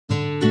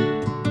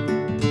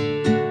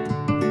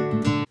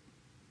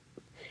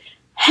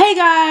Hey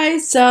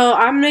guys, so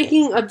I'm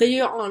making a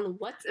video on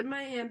what's in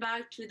my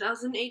handbag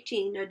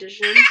 2018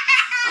 edition.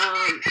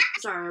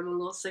 Sorry, I'm a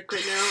little sick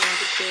right now. I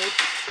have a cold.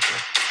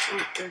 Oh,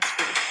 that's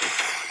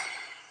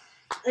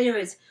good.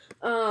 Anyways,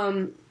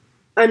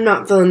 I'm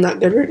not feeling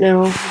that good right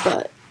now,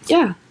 but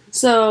yeah.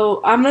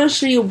 So I'm gonna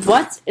show you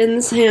what's in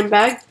this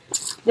handbag.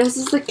 This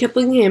is the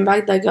Kipling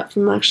handbag that I got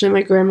from actually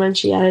my grandma, and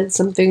she added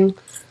something.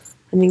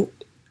 I think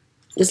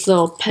this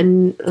little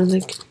pen. I was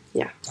like,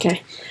 yeah,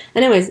 okay.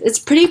 Anyways, it's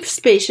pretty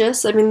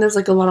spacious. I mean, there's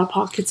like a lot of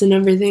pockets and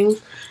everything.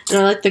 And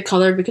I like the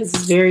color because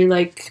it's very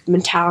like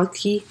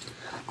metallic-y.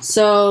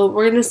 So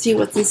we're going to see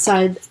what's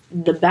inside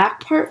the back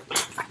part.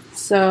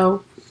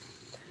 So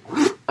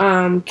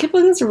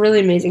Kiplings are really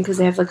amazing because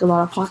they have like a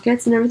lot of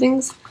pockets and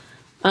everything.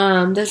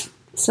 There's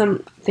some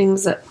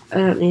things that I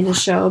don't need to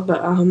show,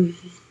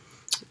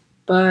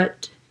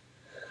 but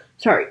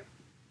sorry.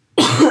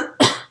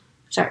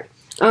 Sorry.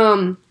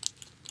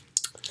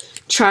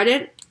 Tried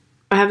it.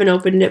 I haven't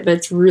opened it, but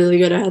it's really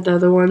good. I had the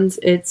other ones.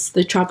 It's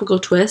the Tropical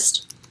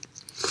Twist.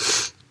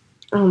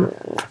 Oh my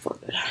god, I feel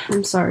good.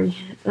 I'm sorry.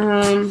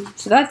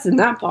 So that's in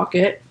that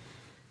pocket.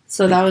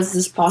 So that was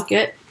this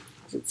pocket.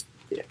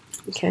 Yeah,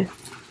 okay.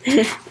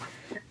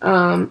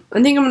 I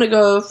think I'm gonna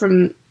go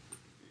from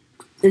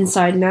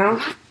inside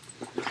now.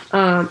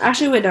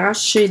 Actually, wait. I'll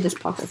show you this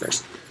pocket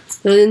first.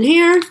 So in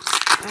here,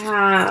 I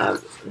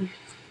have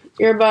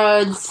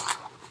earbuds,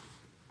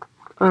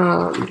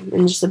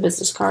 and just a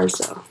business card.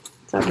 So.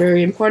 Not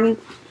very important.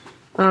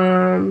 What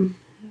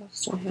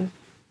else do I have?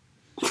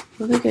 I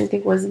don't think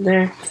anything was in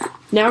there.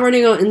 Now we're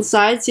gonna go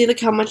inside. See like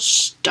how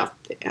much stuff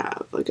they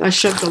have. Like I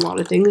shoved a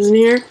lot of things in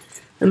here,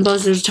 and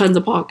plus there's tons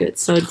of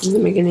pockets, so it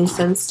doesn't make any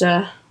sense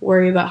to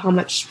worry about how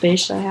much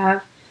space I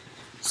have.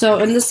 So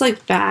in this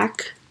like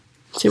back,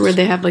 see where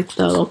they have like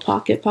the little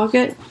pocket.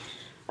 I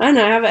don't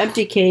know. I have an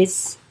empty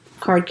case,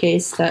 card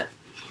case that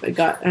I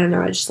got. I don't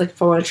know. I just like if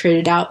I want to trade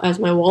it out as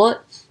my wallet.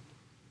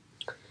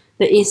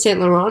 The Yves Saint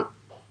Laurent.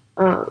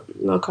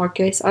 Little card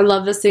case. I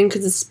love this thing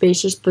because it's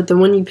spacious, but then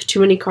when you put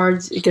too many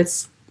cards, it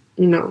gets,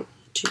 you know,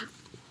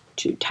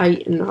 too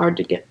tight and hard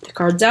to get the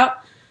cards out.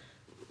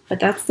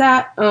 But that's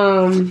that.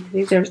 I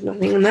think there's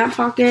nothing in that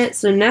pocket.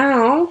 So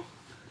now,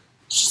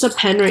 it's just a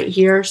pen right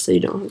here, so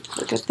you don't have to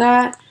look at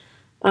that.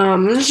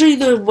 I'm going to show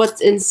you what's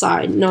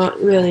inside,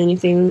 not really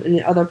anything in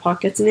the other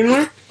pockets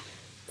anymore.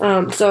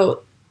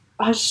 So,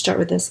 I'll just start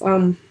with this.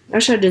 I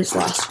should do this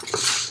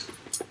last.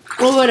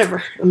 Well,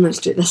 whatever. I'm going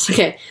to do this.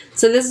 Okay.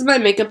 So this is my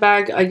makeup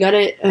bag. I got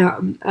it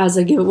as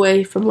a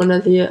giveaway from one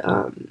of the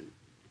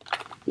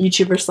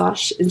YouTuber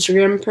 /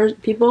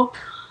 Instagram people.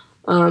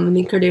 I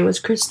think her name was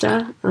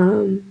Krista.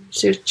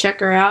 So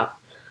check her out.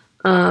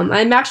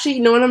 I'm actually,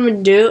 you know what I'm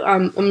going to do?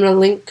 I'm going to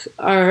link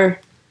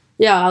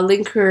I'll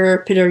link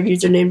her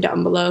username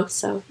down below.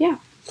 So yeah.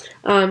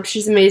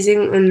 She's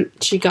amazing, and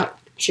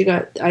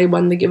I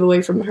won the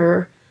giveaway from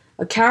her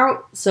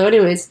account. So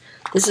anyways,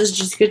 this is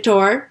just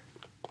Couture.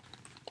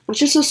 It's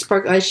just a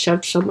spark. I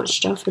shoved so much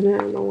stuff in it. I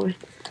don't know why.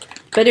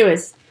 But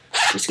anyways,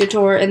 just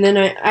Couture. And then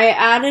I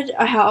added.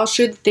 I'll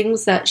show you the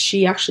things that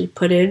she actually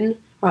put in.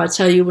 I'll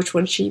tell you which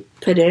one she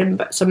put in.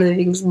 But some of the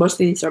things, most of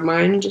these are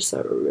mine. Just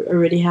I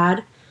already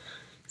had.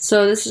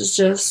 So this is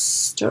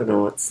just, don't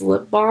know what's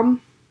lip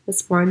balm.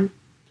 It's mine.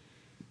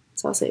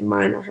 So I'll say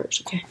mine or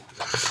hers. Okay.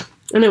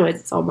 Anyways,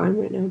 it's all mine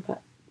right now.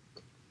 But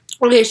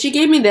okay, she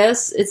gave me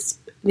this. I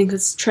think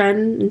it's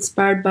Trend,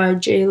 inspired by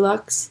J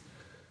Lux.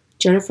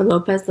 Jennifer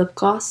Lopez lip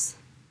gloss.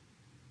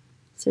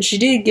 So she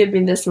did give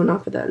me this one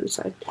off of that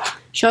inside.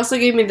 She also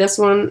gave me this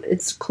one.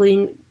 It's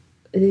clean.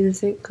 I think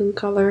it's a clean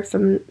color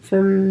from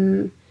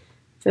Femi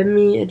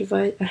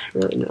Advice. I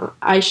really know.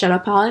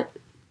 Eyeshadow palette.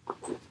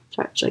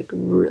 It's like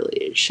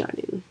really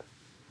shining.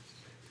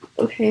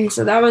 Okay,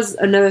 so that was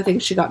another thing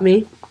she got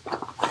me.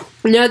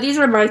 Now these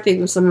were my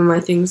things. Some of my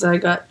things that I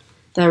got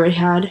that I already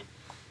had.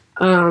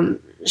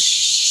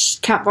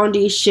 Kat Von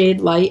D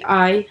Shade Light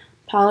Eye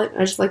palette.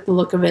 I just like the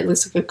look of it. It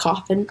looks like a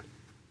coffin.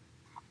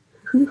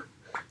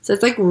 So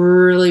it's like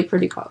really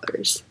pretty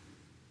colors.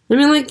 I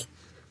mean, like,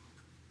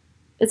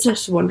 it's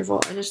just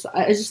wonderful. I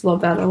just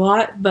love that a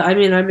lot. But I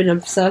mean, I've been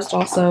obsessed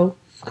also.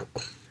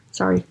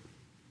 Sorry.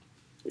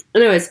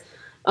 Anyways,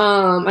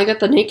 I got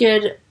the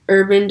Naked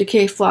Urban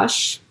Decay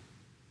Flush.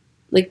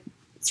 Like,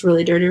 it's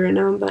really dirty right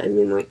now, but I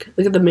mean, like,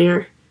 look at the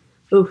mirror.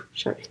 Oh,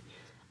 sorry.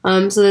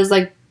 So there's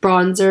like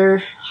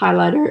bronzer,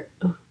 highlighter.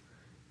 Oh.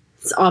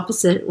 It's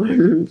opposite when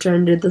I'm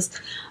trying to do this.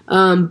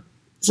 So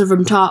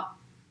from top,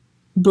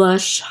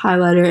 blush,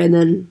 highlighter, and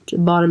then to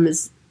the bottom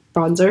is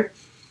bronzer.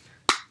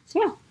 So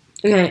yeah.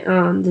 Okay,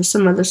 there's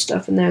some other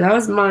stuff in there. That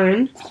was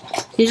mine.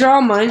 These are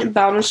all mine,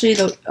 but honestly,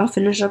 I'll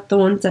finish up the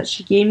ones that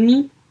she gave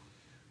me.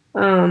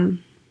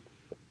 Of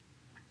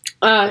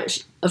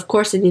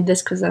course I need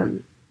this because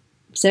I'm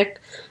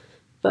sick.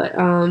 But,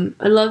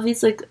 I love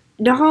these, like,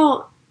 you know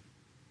how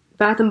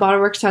Bath and Body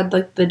Works had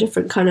like the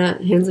different kind of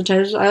hand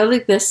sanitizers. I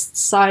like this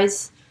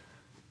size,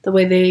 the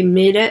way they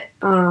made it.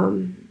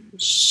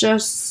 It's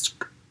just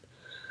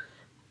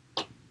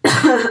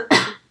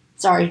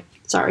sorry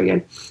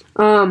again.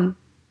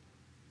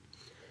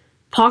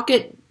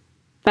 Pocket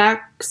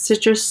back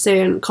citrus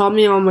sand. Call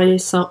me on my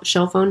cell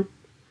phone.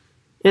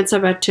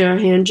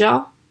 Antibacterial hand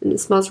gel, and it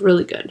smells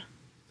really good.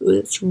 Ooh,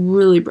 it's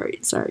really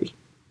bright. Sorry.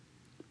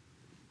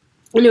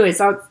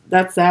 Anyways,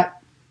 that's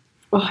that.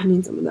 Oh, I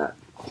need some of that.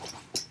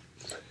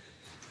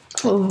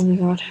 Oh my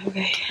god.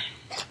 Okay.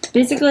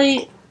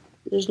 Basically,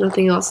 there's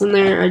nothing else in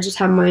there. I just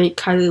have my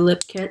Kylie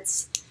lip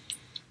kits.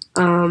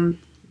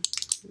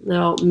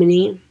 Little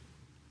mini.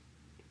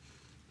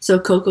 So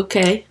Coco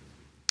K.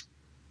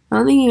 I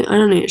don't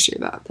need to show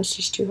that. That's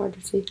just too hard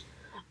to see.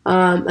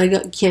 I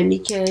got Candy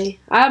K.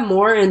 I have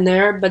more in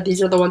there, but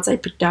these are the ones I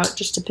picked out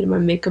just to put in my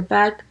makeup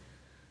bag.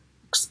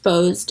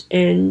 Exposed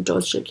and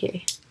Dolce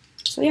K.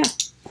 So yeah,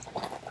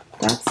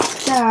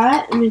 that's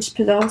that. Let me just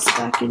put those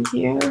back in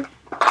here.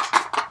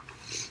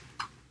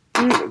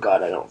 Oh my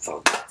god, I don't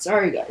focus.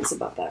 Sorry guys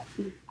about that.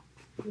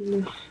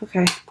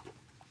 Okay.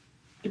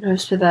 I'll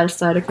just put that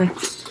aside, okay.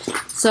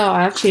 So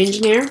I have change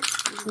in here.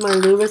 This is my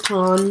Louis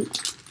Vuitton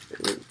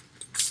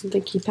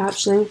something key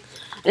pouch thing.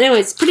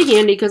 Anyways, it's pretty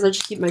handy because I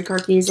just keep my car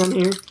keys on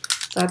here.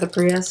 So I have the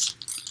Prius.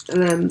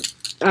 And then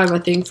I have a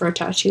thing for a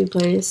tattoo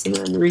place. And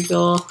then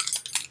Regal.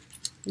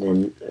 And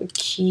then a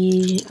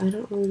key. I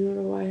don't really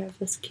remember why I have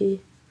this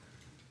key.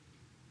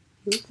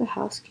 Where's the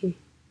house key?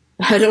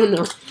 I don't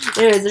know.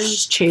 Anyways, there's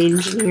just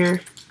change in here.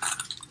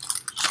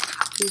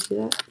 Can you see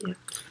that? Yeah.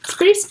 It's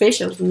pretty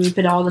spacious when you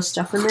put all the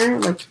stuff in there.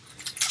 Like,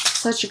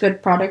 such a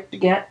good product to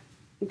get.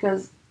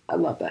 Because I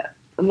love it.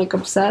 I'm like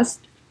obsessed.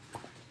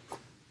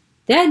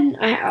 Then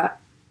I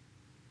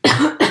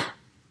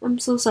I'm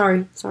so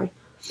sorry. Sorry.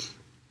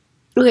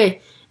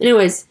 Okay.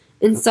 Anyways,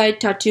 inside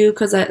tattoo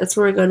because that's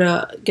where I'm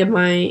gonna get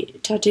my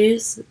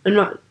tattoos. I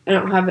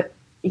don't have it.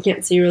 You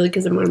can't see really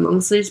because I'm wearing long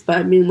sleeves. But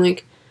I mean,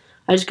 like,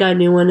 I just got a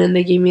new one and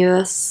they gave me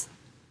this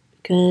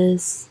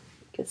because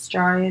it gets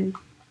dry and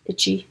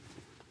itchy.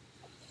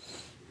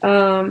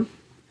 I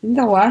think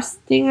the last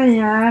thing I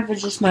have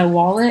is just my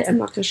wallet. I'm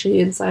not gonna show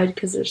you inside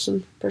because there's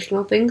some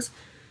personal things,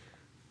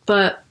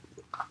 but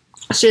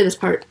I'll show you this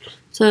part.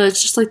 So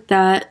it's just like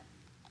that.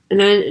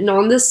 And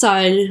on this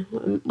side,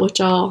 which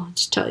I'll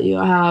just tell you,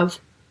 I have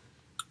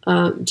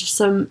just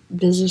some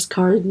business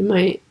card,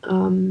 my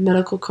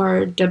medical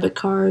card, debit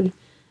card,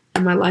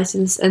 and my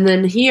license. And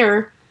then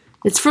here,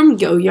 it's from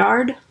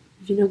Goyard.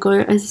 If you know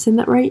Goyard, is I saying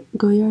that right?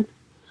 Goyard.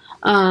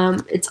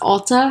 It's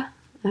Ulta.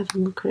 I have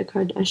a credit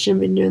card. I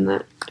shouldn't be doing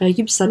that. I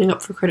keep signing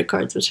up for credit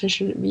cards, which I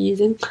shouldn't be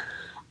using.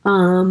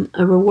 A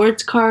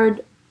rewards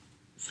card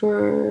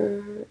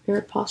for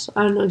Aeropostale.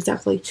 I don't know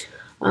exactly.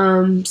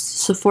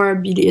 Sephora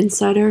Beauty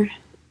Insider.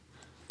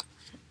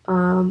 I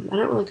don't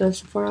really go to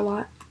Sephora a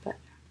lot, but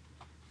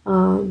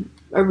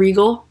a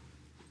Regal,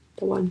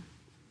 the one.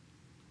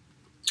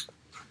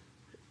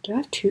 Do I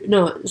have two?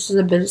 No, this is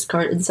a business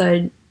card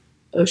inside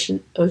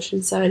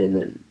Oceanside, and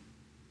then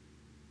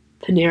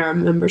Panera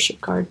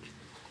membership card.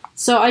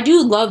 So I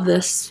do love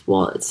this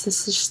wallet. It's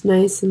just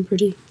nice and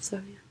pretty.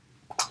 So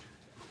yeah.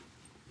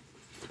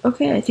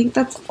 Okay, I think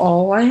that's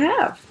all I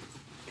have.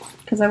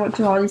 Because I went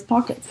through all these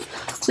pockets.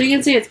 So you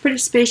can see it's pretty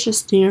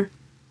spacious here.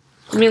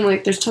 I mean,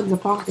 like, there's tons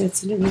of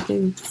pockets and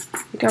everything. I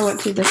think I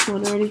went through this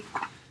one already.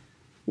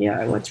 Yeah,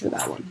 I went through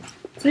that one.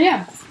 So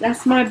yeah,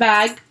 that's my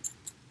bag.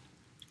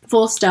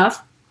 Full of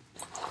stuff.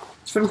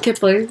 It's from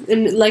Kipling.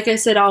 And like I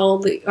said, I'll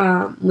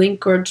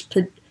link or just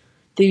put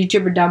the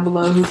YouTuber down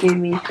below who gave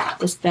me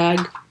this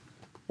bag.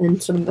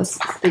 And some of the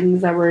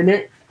things that were in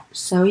it.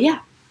 So yeah.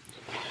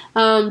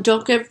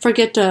 Don't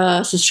forget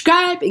to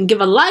subscribe and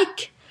give a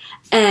like.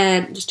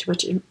 And just too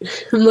much. I'm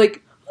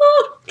like,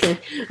 oh, okay.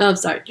 I'm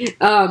sorry.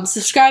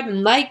 Subscribe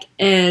and like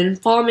and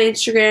follow my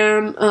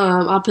Instagram.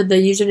 I'll put the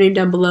username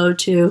down below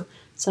too.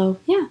 So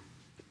yeah.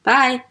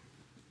 Bye.